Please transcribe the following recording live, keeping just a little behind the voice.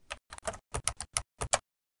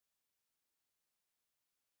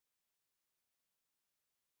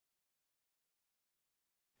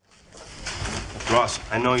Ross,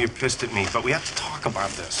 I know you're pissed at me, but we have to talk about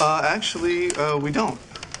this. Actually, we don't.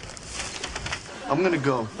 I'm gonna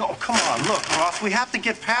go. No, come on. Look, Ross, we have to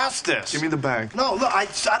get past this. Give me the bag. No, look, I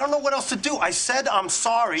don't know what else to do. I said I'm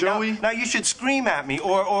sorry. Joey? Now you should scream at me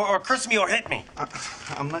or curse me or hit me.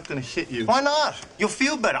 I'm not gonna hit you. Why not? You'll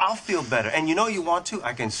feel better. I'll feel better. And you know you want to?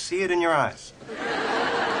 I can see it in your eyes.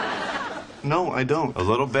 No, I don't. A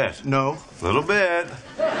little bit. No. A little bit.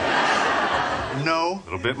 No. A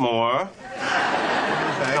little bit more.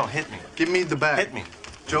 No, hit me. Give me the bag. Hit me.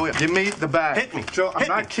 Joey, give me the bag. Hit me. Joe, I'm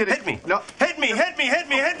not kidding. Hit me. No. Hit me, hit me, hit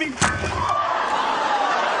me, hit me.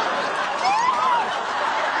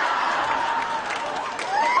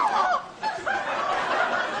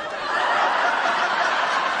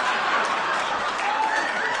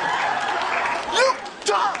 You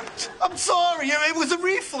ducked! I'm sorry. It was a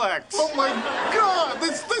reflex. Oh my God,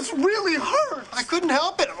 this really hurts. I couldn't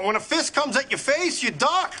help it. When a fist comes at your face, you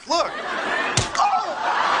duck. Look.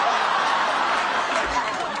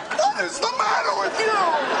 What is the matter with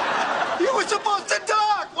you? You were supposed to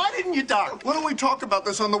duck. Why didn't you duck? Why don't we talk about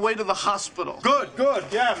this on the way to the hospital? Good.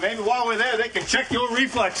 Yeah, maybe while we're there, they can check your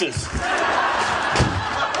reflexes.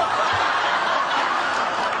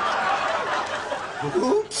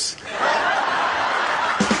 Oops.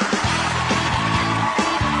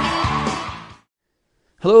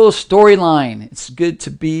 Hello, Storyline. It's good to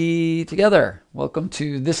be together. Welcome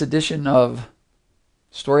to this edition of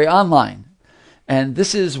Story Online. And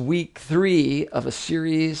this is week 3 of a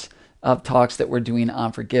series of talks that we're doing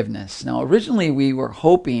on forgiveness. Now, originally we were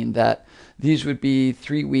hoping that these would be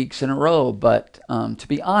 3 weeks in a row, but to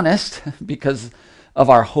be honest, because of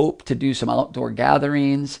our hope to do some outdoor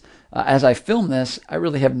gatherings, as I film this, I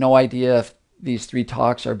really have no idea if these 3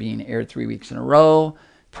 talks are being aired 3 weeks in a row.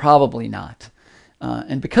 Probably not.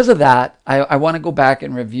 And because of that, I want to go back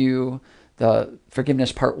and review the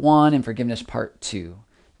Forgiveness Part 1 and Forgiveness Part 2,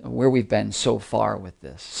 where we've been so far with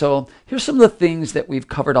this. So here's some of the things that we've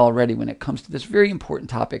covered already when it comes to this very important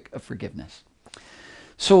topic of forgiveness.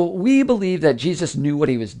 So we believe that Jesus knew what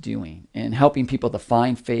he was doing in helping people to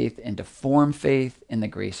find faith and to form faith in the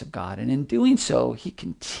grace of God. And in doing so, he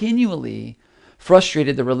continually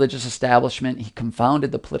frustrated the religious establishment, he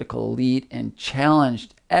confounded the political elite, and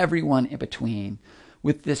challenged everyone in between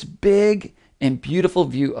with this big and beautiful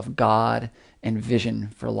view of God and vision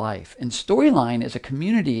for life. And Storyline is a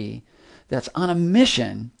community that's on a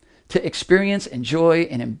mission to experience, enjoy,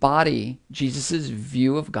 and embody Jesus'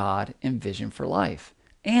 view of God and vision for life,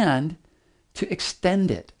 and to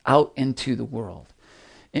extend it out into the world.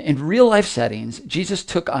 In real life settings, Jesus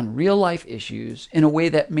took on real life issues in a way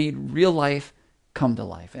that made real life come to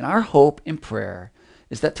life. And our hope and prayer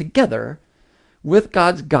is that together, with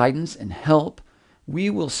God's guidance and help, we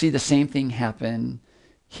will see the same thing happen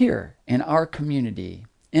here in our community,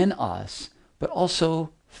 in us, but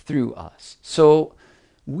also through us. So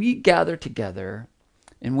we gather together,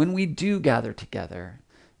 and when we do gather together,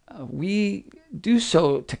 we do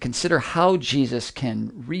so to consider how Jesus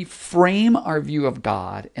can reframe our view of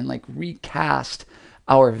God and recast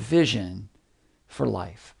our vision for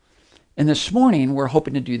life. And this morning, we're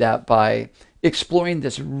hoping to do that by exploring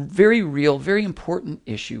this very real, very important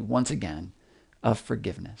issue, once again, of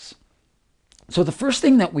forgiveness. So the first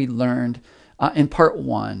thing that we learned in part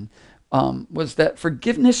 1 was that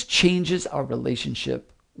forgiveness changes our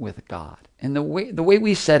relationship with God. And the way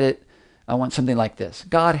we said it went something like this: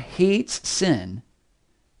 God hates sin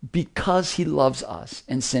because he loves us,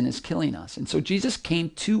 and sin is killing us. And so Jesus came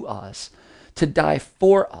to us to die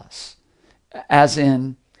for us, as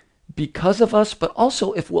in because of us, but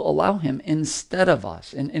also if we'll allow him instead of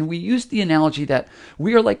us. And we use the analogy that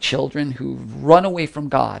we are like children who run away from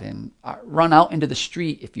God and run out into the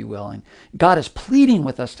street, if you will. And God is pleading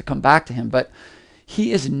with us to come back to him, but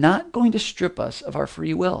he is not going to strip us of our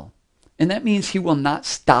free will. And that means he will not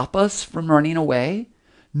stop us from running away,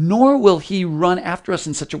 nor will he run after us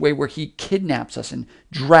in such a way where he kidnaps us and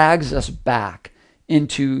drags us back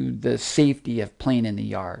into the safety of playing in the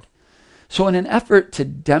yard. So in an effort to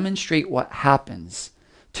demonstrate what happens,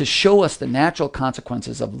 to show us the natural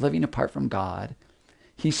consequences of living apart from God,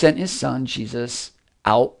 he sent his son, Jesus,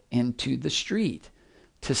 out into the street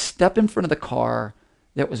to step in front of the car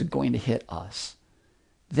that was going to hit us.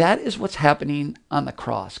 That is what's happening on the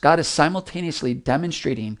cross. God is simultaneously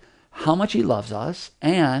demonstrating how much he loves us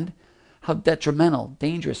and how detrimental,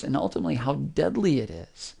 dangerous, and ultimately how deadly it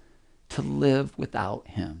is to live without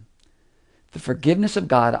him. The forgiveness of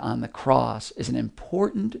God on the cross is an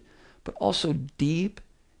important but also deep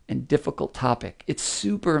and difficult topic. It's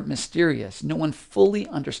super mysterious. No one fully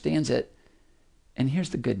understands it. And here's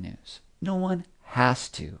the good news: no one has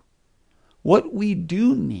to. What we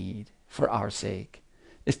do need for our sake,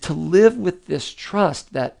 is to live with this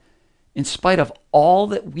trust that in spite of all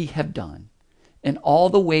that we have done and all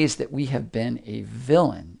the ways that we have been a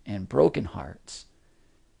villain and broken hearts,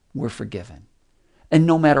 we're forgiven. And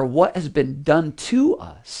no matter what has been done to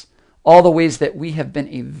us, all the ways that we have been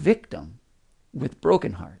a victim with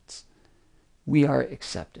broken hearts, we are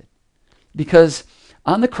accepted. Because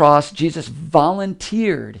on the cross, Jesus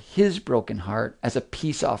volunteered his broken heart as a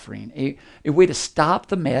peace offering, a way to stop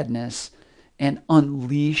the madness and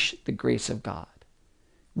unleash the grace of God.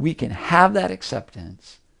 We can have that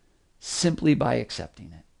acceptance simply by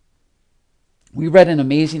accepting it. We read an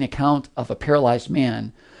amazing account of a paralyzed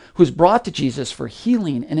man who is brought to Jesus for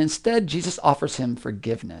healing, and instead Jesus offers him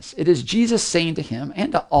forgiveness. It is Jesus saying to him,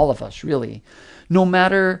 and to all of us really, no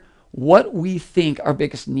matter what we think our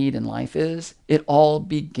biggest need in life is, it all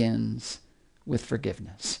begins with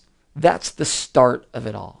forgiveness. That's the start of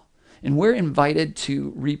it all. And we're invited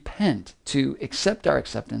to repent, to accept our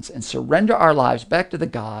acceptance, and surrender our lives back to the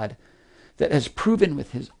God that has proven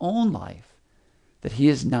with his own life that he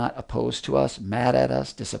is not opposed to us, mad at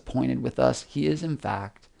us, disappointed with us. He is, in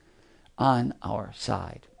fact, on our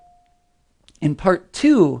side. In part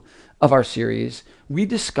 2 of our series, we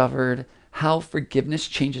discovered how forgiveness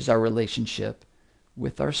changes our relationship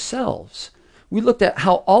with ourselves. We looked at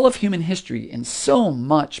how all of human history and so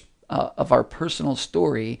much of our personal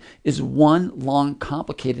story is one long,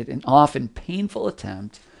 complicated, and often painful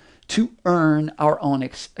attempt to earn our own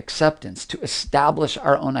acceptance, to establish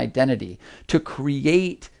our own identity, to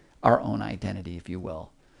create our own identity, if you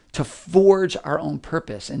will, to forge our own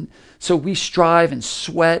purpose. And so we strive and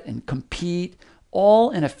sweat and compete,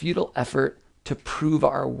 all in a futile effort to prove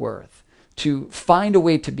our worth, to find a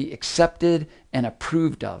way to be accepted and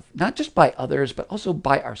approved of, not just by others, but also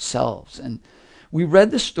by ourselves. And we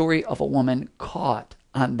read the story of a woman caught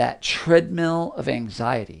on that treadmill of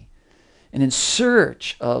anxiety. And in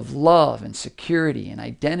search of love and security and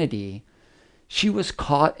identity, she was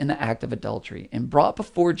caught in the act of adultery and brought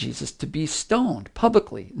before Jesus to be stoned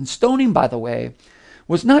publicly. And stoning, by the way,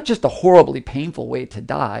 was not just a horribly painful way to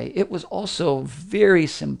die, it was also very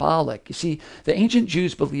symbolic. You see, the ancient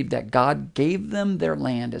Jews believed that God gave them their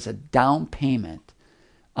land as a down payment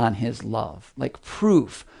on his love, like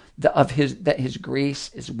proof that his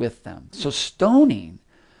grace is with them. So stoning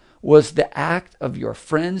was the act of your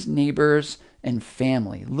friends, neighbors, and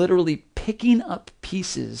family, literally picking up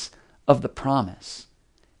pieces of the promise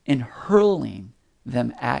and hurling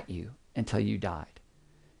them at you until you died.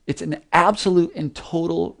 It's an absolute and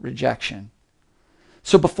total rejection.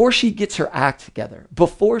 So before she gets her act together,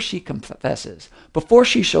 before she confesses, before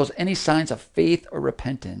she shows any signs of faith or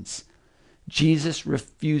repentance, Jesus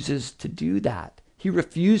refuses to do that. He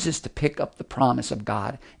refuses to pick up the promise of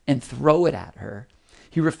God and throw it at her.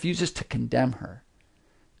 He refuses to condemn her.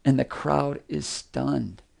 And the crowd is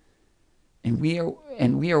stunned. And we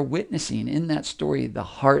are witnessing in that story the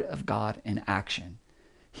heart of God in action.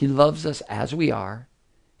 He loves us as we are.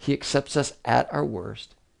 He accepts us at our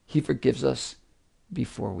worst. He forgives us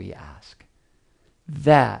before we ask.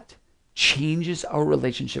 That changes our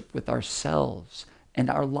relationship with ourselves and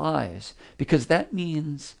our lives, because that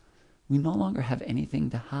means we no longer have anything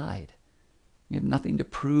to hide. We have nothing to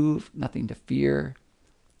prove, nothing to fear,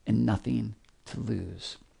 and nothing to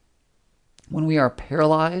lose. When we are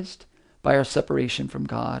paralyzed by our separation from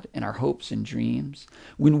God and our hopes and dreams,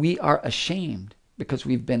 when we are ashamed because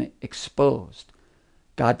we've been exposed,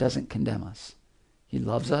 God doesn't condemn us. He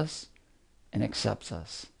loves us and accepts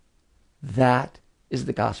us. That is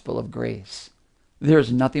the gospel of grace. There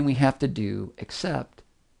is nothing we have to do except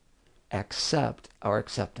accept our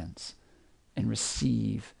acceptance and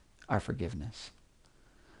receive our forgiveness.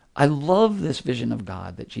 I love this vision of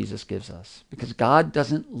God that Jesus gives us, because God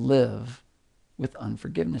doesn't live with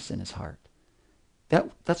unforgiveness in his heart.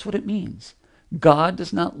 That's what it means. God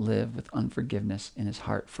does not live with unforgiveness in his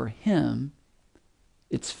heart. For him,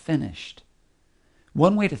 it's finished.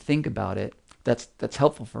 One way to think about it that's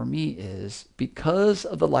helpful for me is, because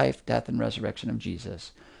of the life, death, and resurrection of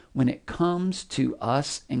Jesus, when it comes to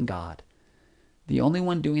us and God, the only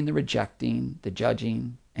one doing the rejecting, the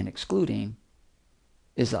judging, and excluding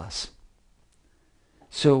is us.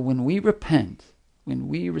 So when we repent, when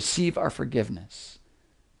we receive our forgiveness,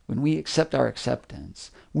 when we accept our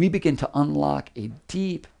acceptance, we begin to unlock a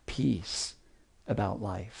deep peace about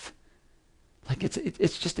life. Like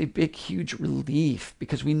it's just a big, huge relief,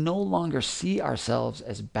 because we no longer see ourselves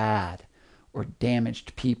as bad or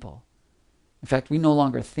damaged people. In fact, we no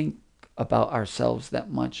longer think about ourselves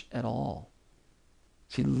that much at all.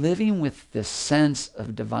 See, living with this sense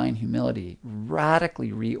of divine humility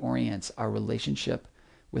radically reorients our relationship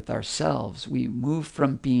with ourselves. We move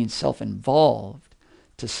from being self-involved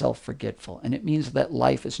to self-forgetful. And it means that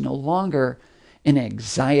life is no longer an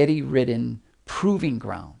anxiety-ridden proving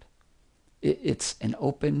ground. It's an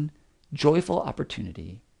open, joyful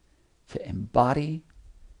opportunity to embody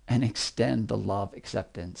and extend the love,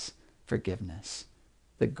 acceptance, forgiveness,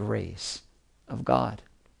 the grace of God.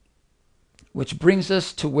 Which brings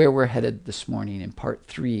us to where we're headed this morning in part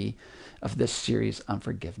 3 of this series on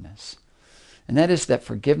forgiveness. And that is that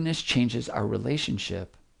forgiveness changes our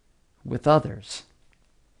relationship with others.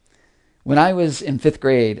 When I was in 5th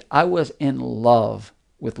grade, I was in love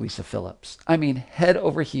with Lisa Phillips. I mean, head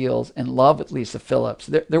over heels in love with Lisa Phillips.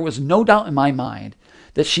 There was no doubt in my mind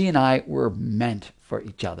that she and I were meant for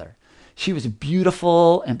each other. She was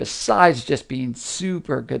beautiful, and besides just being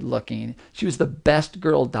super good looking, she was the best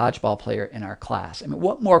girl dodgeball player in our class. I mean,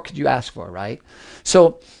 what more could you ask for, right?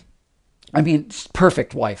 So, I mean,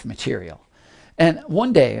 perfect wife material. And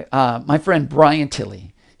one day, my friend Brian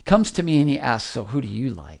Tilley comes to me and he asks, so who do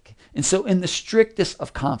you like? And so in the strictest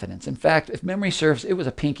of confidence, in fact, if memory serves, it was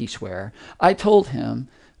a pinky swear, I told him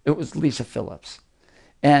it was Lisa Phillips.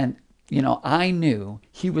 And, you know, I knew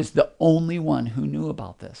he was the only one who knew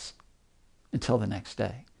about this until the next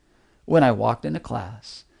day when I walked into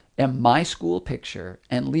class and my school picture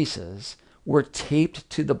and Lisa's were taped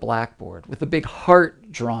to the blackboard with a big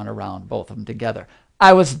heart drawn around both of them together.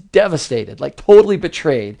 I was devastated, like totally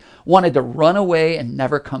betrayed, wanted to run away and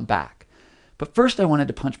never come back. But first I wanted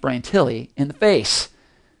to punch Brian Tilley in the face.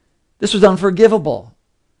 This was unforgivable.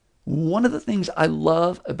 One of the things I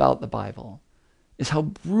love about the Bible is how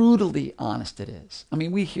brutally honest it is. I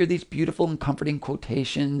mean, we hear these beautiful and comforting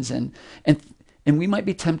quotations, and we might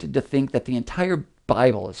be tempted to think that the entire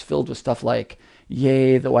Bible is filled with stuff like,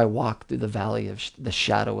 yea, though I walk through the valley of the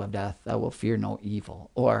shadow of death, I will fear no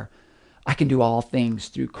evil. Or, I can do all things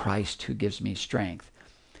through Christ who gives me strength.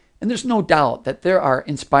 And there's no doubt that there are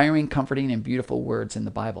inspiring, comforting, and beautiful words in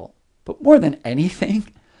the Bible. But more than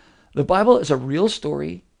anything, the Bible is a real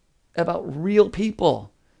story about real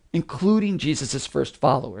people, including Jesus' first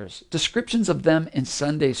followers. Descriptions of them in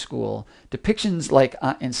Sunday school, depictions like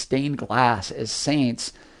in stained glass as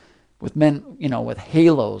saints with men, with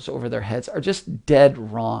halos over their heads are just dead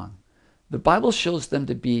wrong. The Bible shows them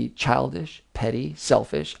to be childish, petty,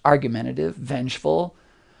 selfish, argumentative, vengeful.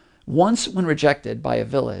 Once, when rejected by a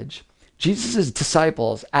village, Jesus'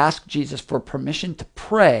 disciples asked Jesus for permission to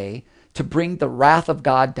pray to bring the wrath of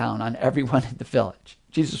God down on everyone in the village.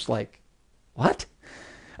 Jesus was like, what?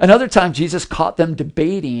 Another time, Jesus caught them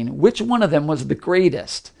debating which one of them was the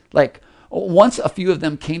greatest. Like, once a few of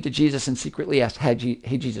them came to Jesus and secretly asked, hey,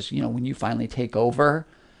 Jesus, when you finally take over,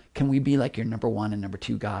 can we be like your number 1 and number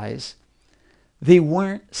 2 guys? They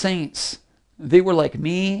weren't saints. They were like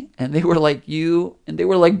me, and they were like you, and they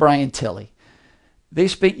were like Brian Tilley. They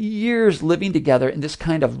spent years living together in this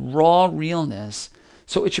kind of raw realness,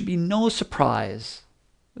 so it should be no surprise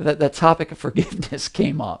that the topic of forgiveness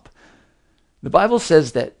came up. The Bible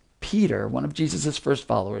says that Peter, one of Jesus' first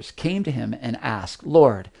followers, came to him and asked,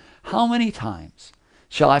 Lord, how many times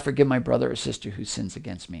shall I forgive my brother or sister who sins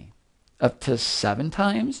against me? Up to 7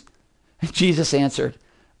 times? And Jesus answered,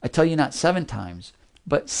 I tell you not 7 times,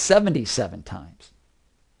 but 77 times.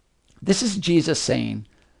 This is Jesus saying,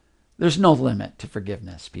 there's no limit to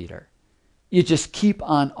forgiveness, Peter. You just keep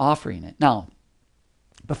on offering it. Now,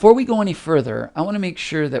 before we go any further, I want to make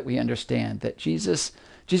sure that we understand that Jesus'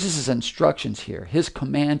 instructions here, his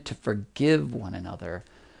command to forgive one another,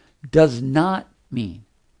 does not mean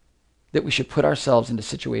that we should put ourselves into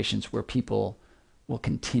situations where people will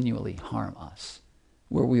continually harm us,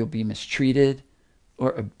 where we will be mistreated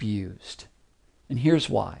or abused. And here's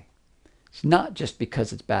why. It's not just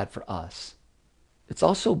because it's bad for us. It's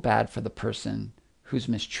also bad for the person who's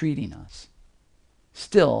mistreating us.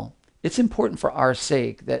 Still, it's important for our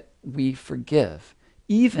sake that we forgive,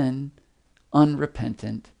 even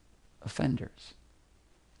unrepentant offenders.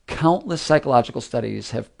 Countless psychological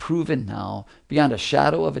studies have proven now, beyond a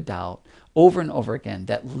shadow of a doubt, over and over again,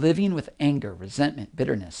 that living with anger, resentment,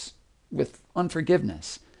 bitterness, with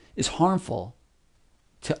unforgiveness is harmful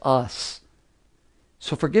to us.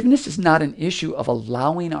 So forgiveness is not an issue of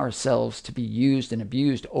allowing ourselves to be used and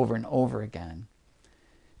abused over and over again.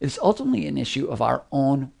 It's ultimately an issue of our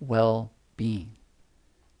own well-being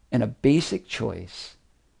and a basic choice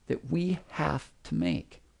that we have to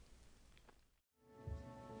make.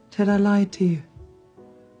 Ted, I lied to you.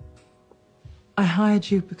 I hired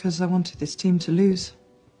you because I wanted this team to lose.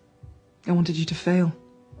 I wanted you to fail.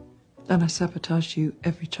 And I sabotaged you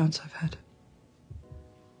every chance I've had.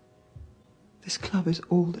 This club is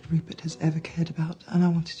all that Rupert has ever cared about, and I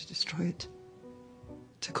wanted to destroy it.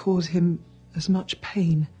 To cause him as much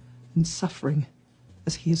pain and suffering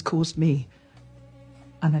as he has caused me.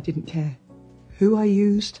 And I didn't care who I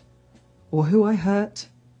used or who I hurt.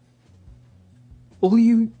 All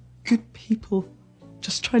you good people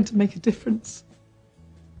just trying to make a difference.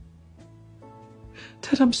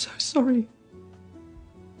 Ted, I'm so sorry.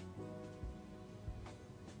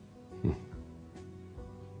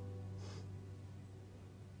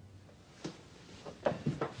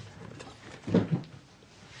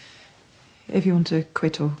 If you want to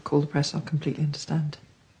quit or call the press, I'll completely understand.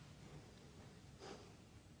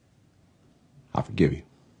 I forgive you.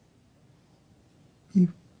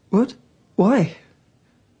 You... what? Why?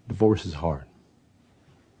 Divorce is hard.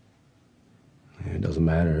 And it doesn't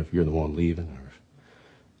matter if you're the one leaving or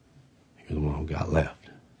if you're the one who got left.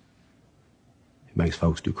 It makes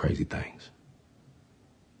folks do crazy things.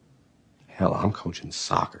 Hell, I'm coaching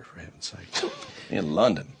soccer, for heaven's sake. In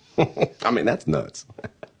London. I mean, that's nuts.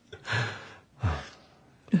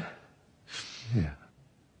 Yeah.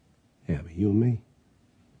 Yeah, but you and me,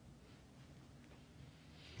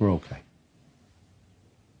 we're okay.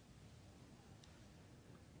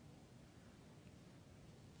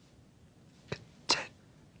 Ted.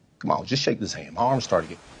 Come on, just shake this hand. My arms start to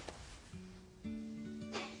get...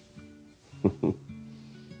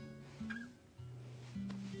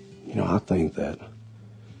 You know, I think that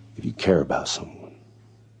if you care about someone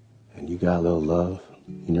and you got a little love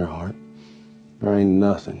in your heart, there ain't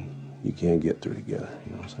nothing you can't get through together.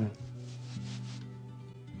 You know what I'm saying?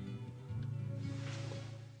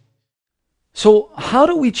 So, how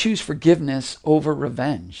do we choose forgiveness over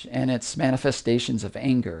revenge and its manifestations of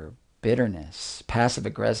anger, bitterness, passive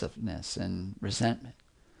aggressiveness, and resentment?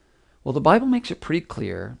 Well, the Bible makes it pretty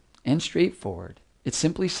clear and straightforward. It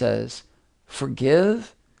simply says,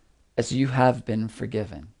 forgive as you have been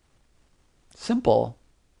forgiven. Simple,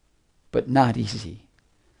 but not easy.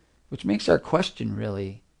 Which makes our question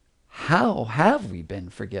really, how have we been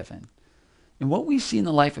forgiven? And what we see in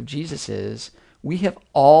the life of Jesus is we have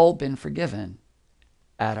all been forgiven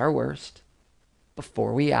at our worst,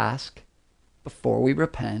 before we ask, before we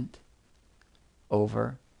repent,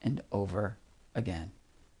 over and over again,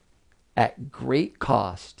 at great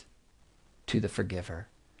cost to the forgiver.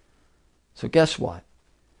 So guess what?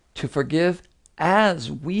 To forgive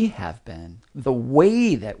as we have been, the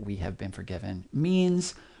way that we have been forgiven,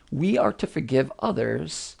 means we are to forgive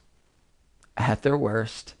others at their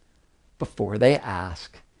worst, before they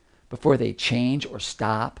ask, before they change or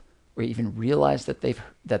stop or even realize that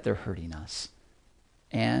they're hurting us,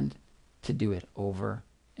 and to do it over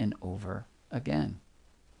and over again.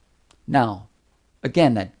 Now,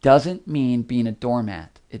 again, that doesn't mean being a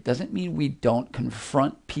doormat. It doesn't mean we don't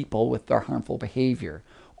confront people with their harmful behavior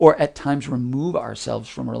or at times remove ourselves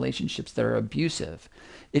from relationships that are abusive.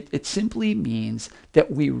 It simply means that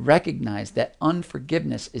we recognize that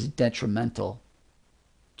unforgiveness is detrimental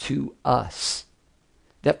to us,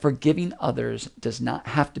 that forgiving others does not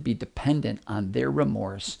have to be dependent on their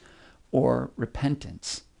remorse or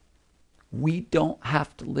repentance. We don't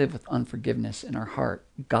have to live with unforgiveness in our heart.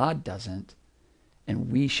 God doesn't,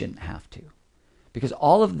 and we shouldn't have to. Because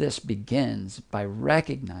all of this begins by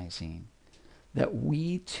recognizing that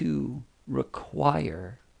we too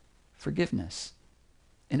require forgiveness.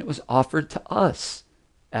 And it was offered to us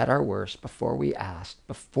at our worst, before we asked,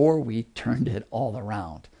 before we turned it all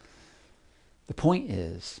around. The point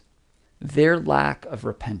is, their lack of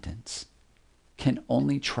repentance can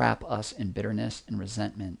only trap us in bitterness and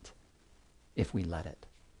resentment if we let it.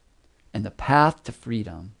 And the path to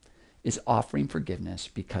freedom is offering forgiveness,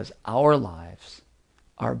 because our lives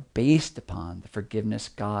are based upon the forgiveness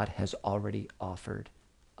God has already offered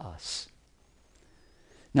us.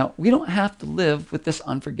 Now, we don't have to live with this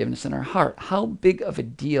unforgiveness in our heart. How big of a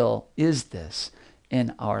deal is this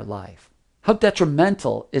in our life? How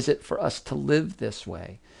detrimental is it for us to live this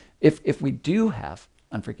way if we do have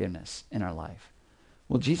unforgiveness in our life?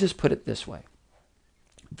 Well, Jesus put it this way: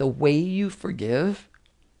 the way you forgive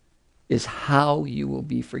is how you will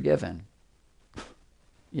be forgiven.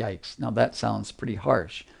 Yikes. Now that sounds pretty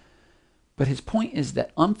harsh. But his point is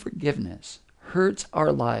that unforgiveness hurts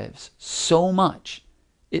our lives so much.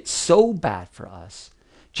 It's so bad for us.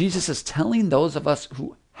 Jesus is telling those of us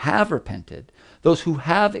who have repented, those who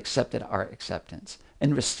have accepted our acceptance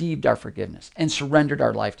and received our forgiveness and surrendered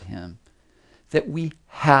our life to him, that we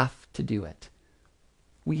have to do it.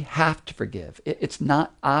 We have to forgive. It's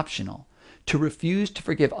not optional. To refuse to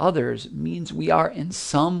forgive others means we are in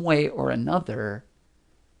some way or another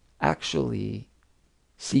actually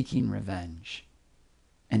seeking revenge.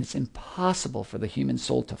 And it's impossible for the human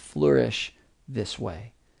soul to flourish this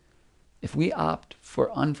way. If we opt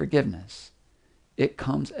for unforgiveness, it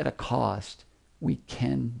comes at a cost we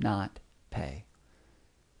cannot pay.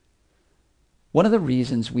 One of the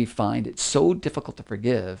reasons we find it so difficult to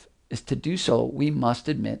forgive is to do so, we must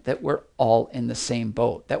admit that we're all in the same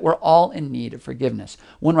boat, that we're all in need of forgiveness.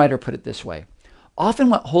 One writer put it this way: often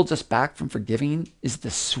what holds us back from forgiving is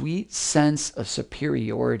the sweet sense of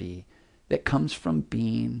superiority that comes from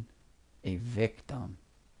being a victim.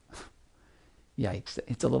 Yikes,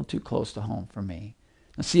 it's a little too close to home for me.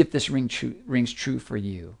 Now see if this rings true for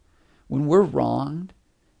you. When we're wronged,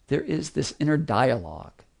 there is this inner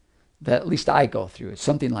dialogue that at least I go through. It's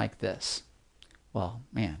something like this. Well,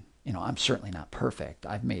 man, I'm certainly not perfect.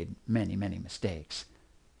 I've made many, many mistakes.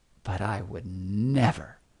 But I would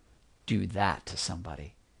never do that to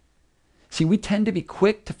somebody. See, we tend to be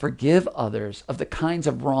quick to forgive others of the kinds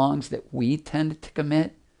of wrongs that we tend to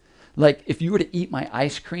commit. Like if you were to eat my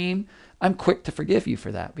ice cream, I'm quick to forgive you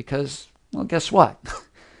for that because, well, guess what?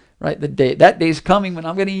 Right? That day's coming when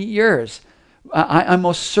I'm going to eat yours. I'm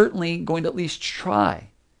most certainly going to at least try.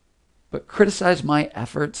 But criticize my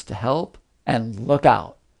efforts to help and look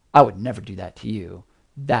out. I would never do that to you.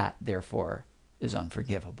 That, therefore, is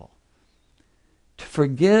unforgivable. To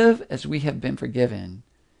forgive as we have been forgiven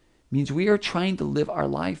means we are trying to live our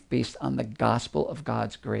life based on the gospel of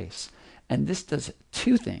God's grace. And this does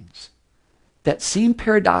two things that seem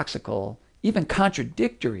paradoxical, even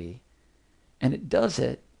contradictory, and it does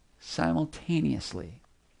it simultaneously.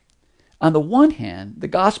 On the one hand, the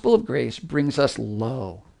gospel of grace brings us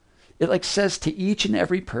low. It says to each and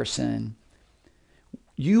every person,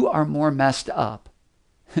 you are more messed up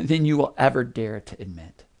than you will ever dare to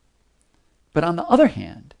admit. But on the other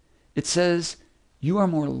hand, it says you are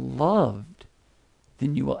more loved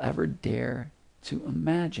than you will ever dare to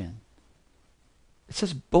imagine. It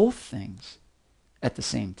says both things at the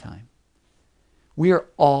same time. We are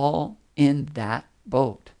all in that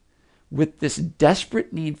boat with this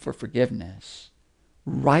desperate need for forgiveness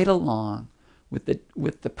right along with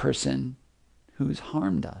the person who's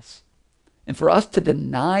harmed us. And for us to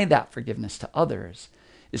deny that forgiveness to others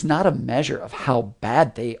is not a measure of how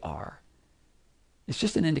bad they are. It's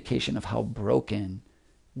just an indication of how broken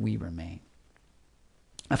we remain,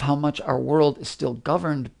 of how much our world is still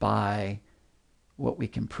governed by what we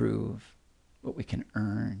can prove, what we can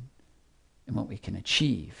earn, and what we can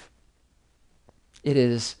achieve. It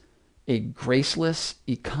is a graceless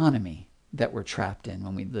economy that we're trapped in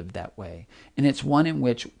when we live that way. And it's one in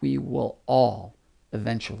which we will all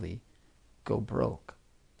eventually go broke.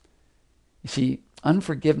 You see,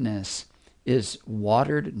 unforgiveness is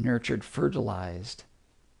watered, nurtured, fertilized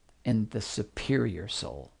in the superior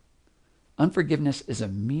soul. Unforgiveness is a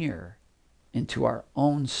mirror into our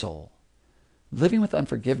own soul. Living with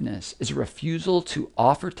unforgiveness is a refusal to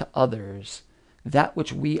offer to others that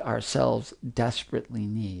which we ourselves desperately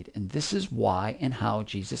need. And this is why and how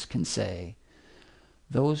Jesus can say,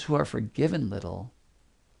 those who are forgiven little,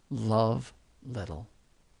 love little.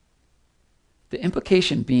 The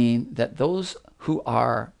implication being that those who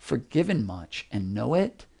are forgiven much and know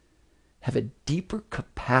it have a deeper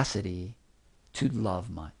capacity to love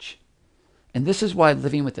much. And this is why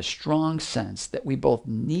living with a strong sense that we both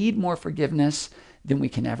need more forgiveness than we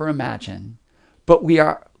can ever imagine, but we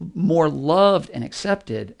are more loved and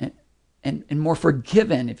accepted and more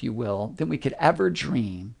forgiven, if you will, than we could ever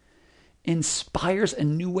dream, inspires a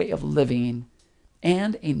new way of living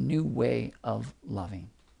and a new way of loving.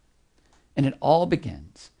 And it all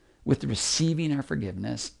begins with receiving our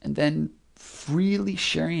forgiveness and then freely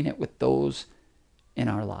sharing it with those in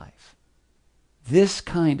our life. This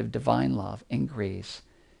kind of divine love and grace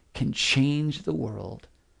can change the world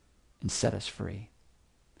and set us free.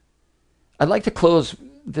 I'd like to close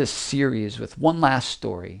this series with one last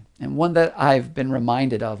story, and one that I've been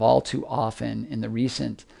reminded of all too often in the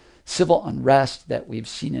recent civil unrest that we've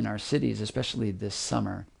seen in our cities, especially this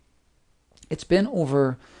summer. It's been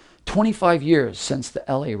over 25 years since the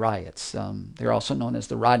LA riots. They're also known as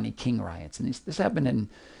the Rodney King riots, and this happened in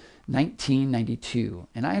 1992,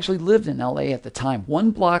 and I actually lived in LA at the time.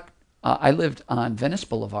 I lived on Venice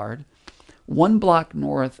Boulevard, one block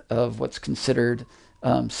north of what's considered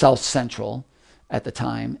South Central at the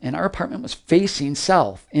time, and our apartment was facing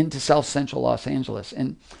south into South Central Los Angeles.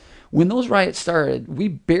 And when those riots started, we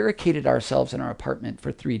barricaded ourselves in our apartment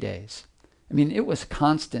for 3 days. I mean, it was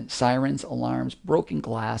constant sirens, alarms, broken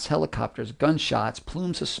glass, helicopters, gunshots,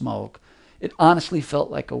 plumes of smoke. It honestly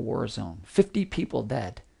felt like a war zone. 50 people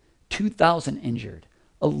dead, 2,000 injured,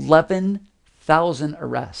 11,000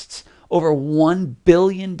 arrests, over $1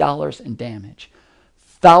 billion in damage,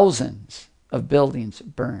 thousands of buildings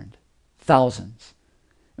burned, thousands.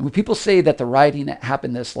 And when people say that the rioting that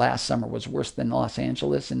happened this last summer was worse than Los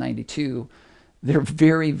Angeles in 92, They're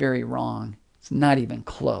very, very wrong. It's not even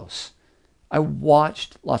close. I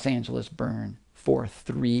watched Los Angeles burn for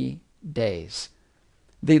 3 days.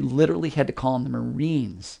 They literally had to call in the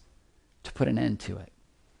Marines to put an end to it.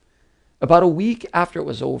 About a week after it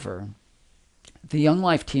was over, the Young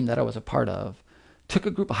Life team that I was a part of took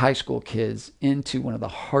a group of high school kids into one of the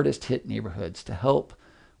hardest hit neighborhoods to help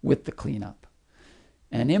with the cleanup.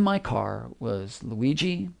 And in my car was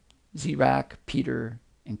Luigi, Zirak, Peter,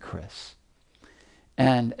 and Chris.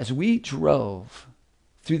 And as we drove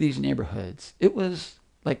through these neighborhoods, it was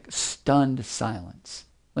like stunned silence.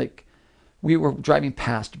 Like we were driving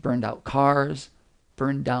past burned out cars,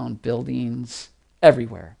 burned down buildings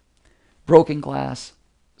everywhere. Broken glass,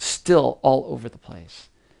 still all over the place.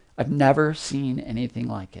 I've never seen anything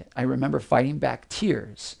like it. I remember fighting back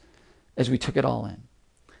tears as we took it all in.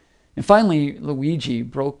 And finally, Luigi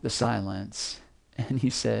broke the silence and he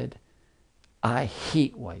said, "I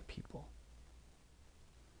hate white people."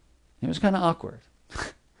 It was kind of awkward.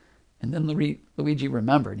 And then Luigi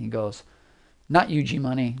remembered and he goes, "Not you,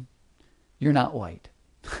 G-Money. You're not white."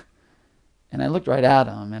 And I looked right at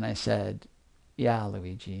him and I said, "Yeah,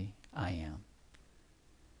 Luigi, I am."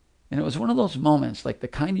 And it was one of those moments, like the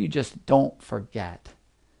kind you just don't forget.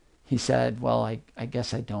 He said, "Well, I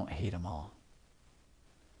guess I don't hate them all."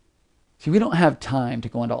 See, we don't have time to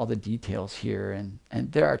go into all the details here, and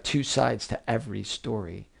there are two sides to every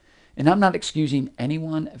story. And I'm not excusing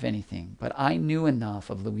anyone of anything, but I knew enough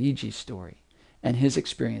of Luigi's story and his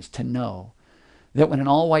experience to know that when an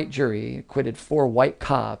all-white jury acquitted 4 white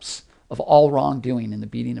cops of all wrongdoing in the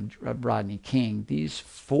beating of Rodney King, these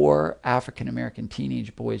 4 African-American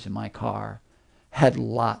teenage boys in my car had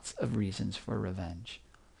lots of reasons for revenge,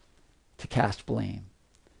 to cast blame,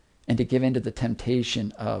 and to give in to the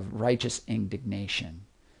temptation of righteous indignation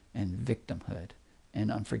and victimhood and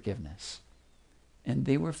unforgiveness. And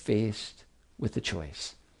they were faced with the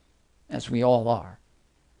choice, as we all are: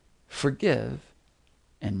 forgive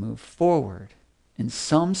and move forward in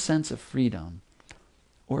some sense of freedom,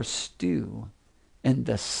 or stew in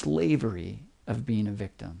the slavery of being a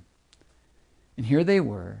victim. And here they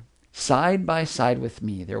were, side by side with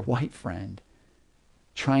me, their white friend,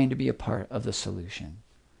 trying to be a part of the solution.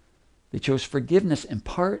 They chose forgiveness in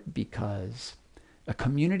part because a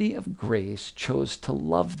community of grace chose to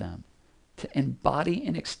love them, to embody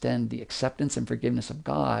and extend the acceptance and forgiveness of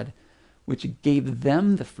God, which gave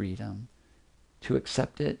them the freedom to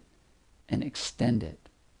accept it and extend it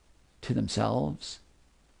to themselves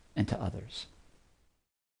and to others.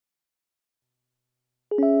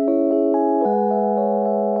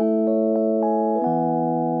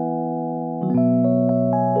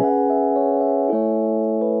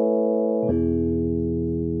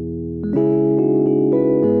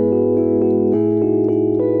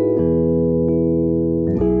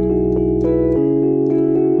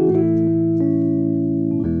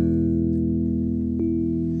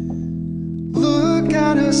 Look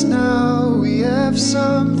at us now, we have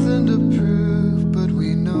something to prove.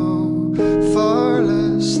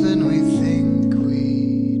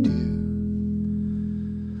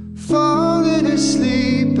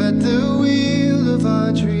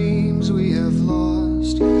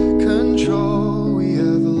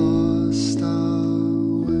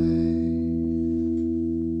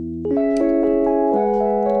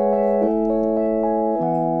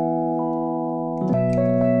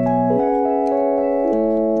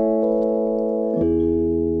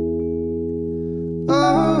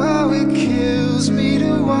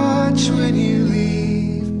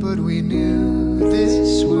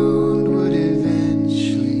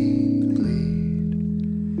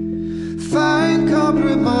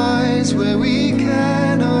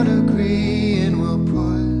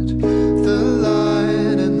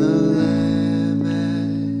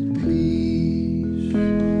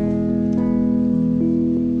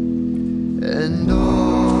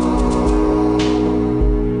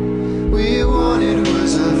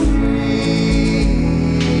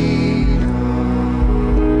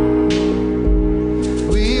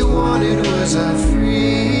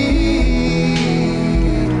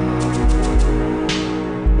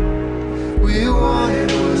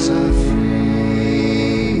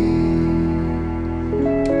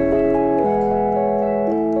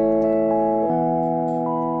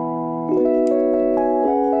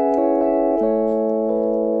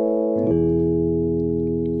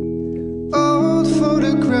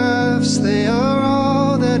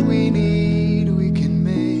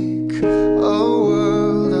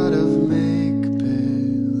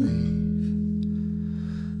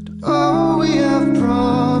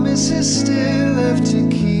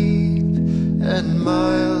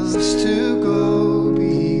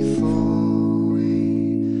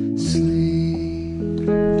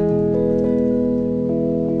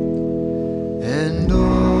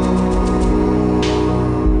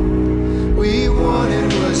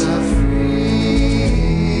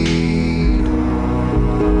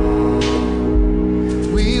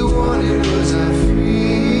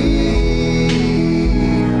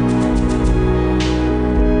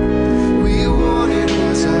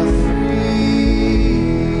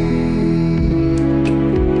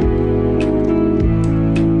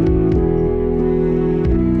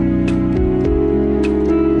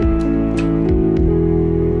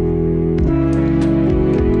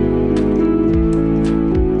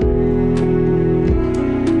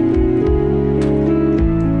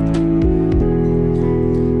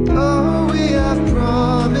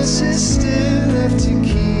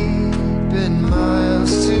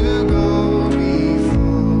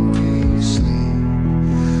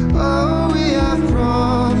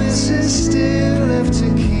 still left to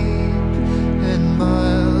keep and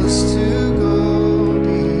miles to go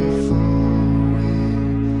before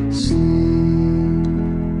we sleep.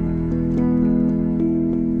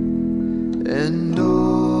 And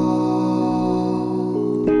all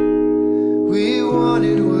we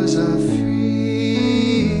wanted was our freedom.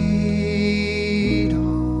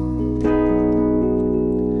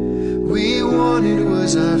 We wanted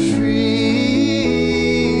was our freedom.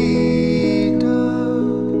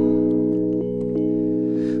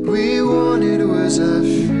 We wanted was our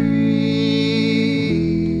freedom.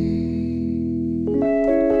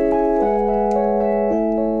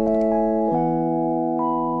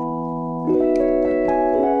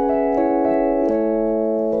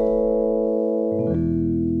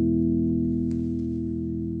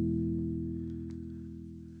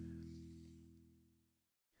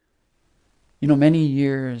 You know, many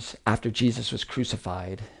years after Jesus was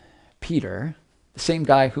crucified, Peter, the same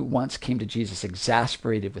guy who once came to Jesus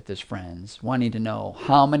exasperated with his friends, wanting to know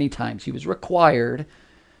how many times he was required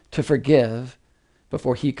to forgive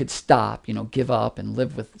before he could stop, give up and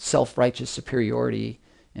live with self-righteous superiority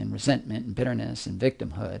and resentment and bitterness and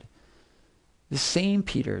victimhood. The same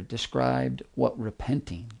Peter described what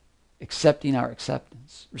repenting, accepting our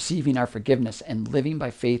acceptance, receiving our forgiveness, and living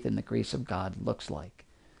by faith in the grace of God looks like.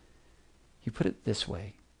 He put it this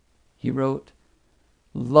way. He wrote,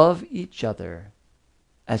 "Love each other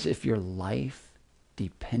as if your life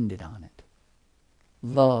depended on it."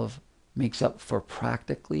 Love makes up for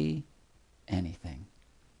practically anything.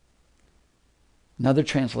 Another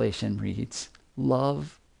translation reads,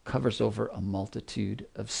 "Love covers over a multitude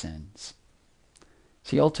of sins."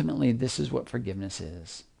 See, ultimately, this is what forgiveness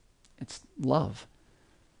is. It's love.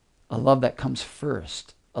 A love that comes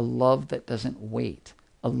first. A love that doesn't wait.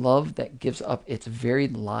 A love that gives up its very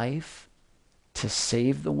life to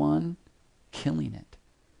save the one killing it.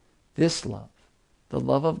 This love, the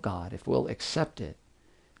love of God, if we'll accept it,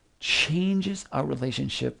 changes our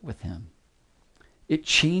relationship with Him. It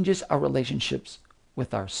changes our relationships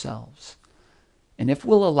with ourselves. And if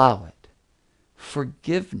we'll allow it,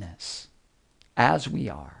 forgiveness, as we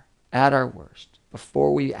are, at our worst,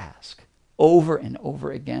 before we ask, over and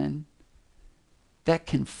over again, that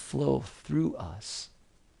can flow through us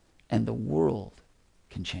and the world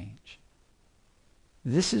can change.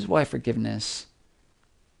 This is why forgiveness,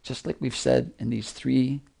 just like we've said in these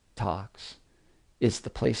 3 talks, is the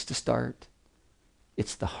place to start,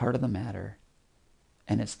 it's the heart of the matter,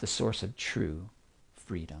 and it's the source of true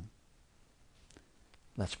freedom.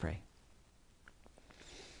 Let's pray.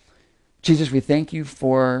 Jesus, we thank you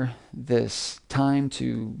for this time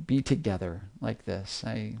to be together like this.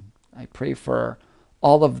 I pray for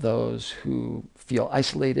all of those who feel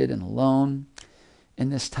isolated and alone in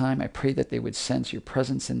this time. I pray that they would sense your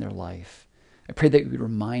presence in their life. I pray that you would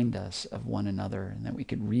remind us of one another and that we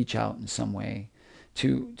could reach out in some way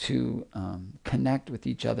to connect with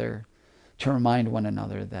each other, to remind one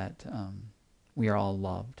another that we are all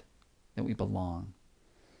loved, that we belong,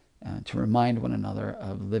 to remind one another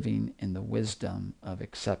of living in the wisdom of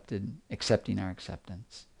accepting our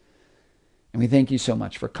acceptance. And we thank you so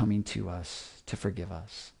much for coming to us, to forgive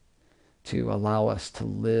us, to allow us to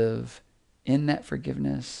live in that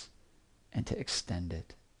forgiveness and to extend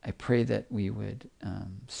it. I pray that we would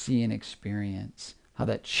see and experience how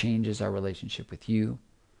that changes our relationship with you,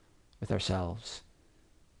 with ourselves,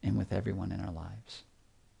 and with everyone in our lives.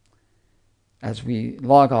 As we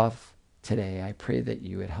log off today, I pray that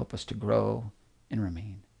you would help us to grow and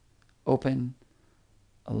remain open,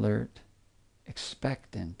 alert,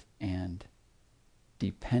 expectant, and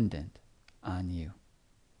dependent on you.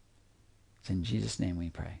 It's in Jesus' name we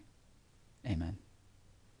pray. Amen.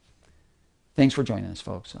 Thanks for joining us,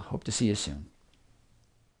 folks. I hope to see you soon.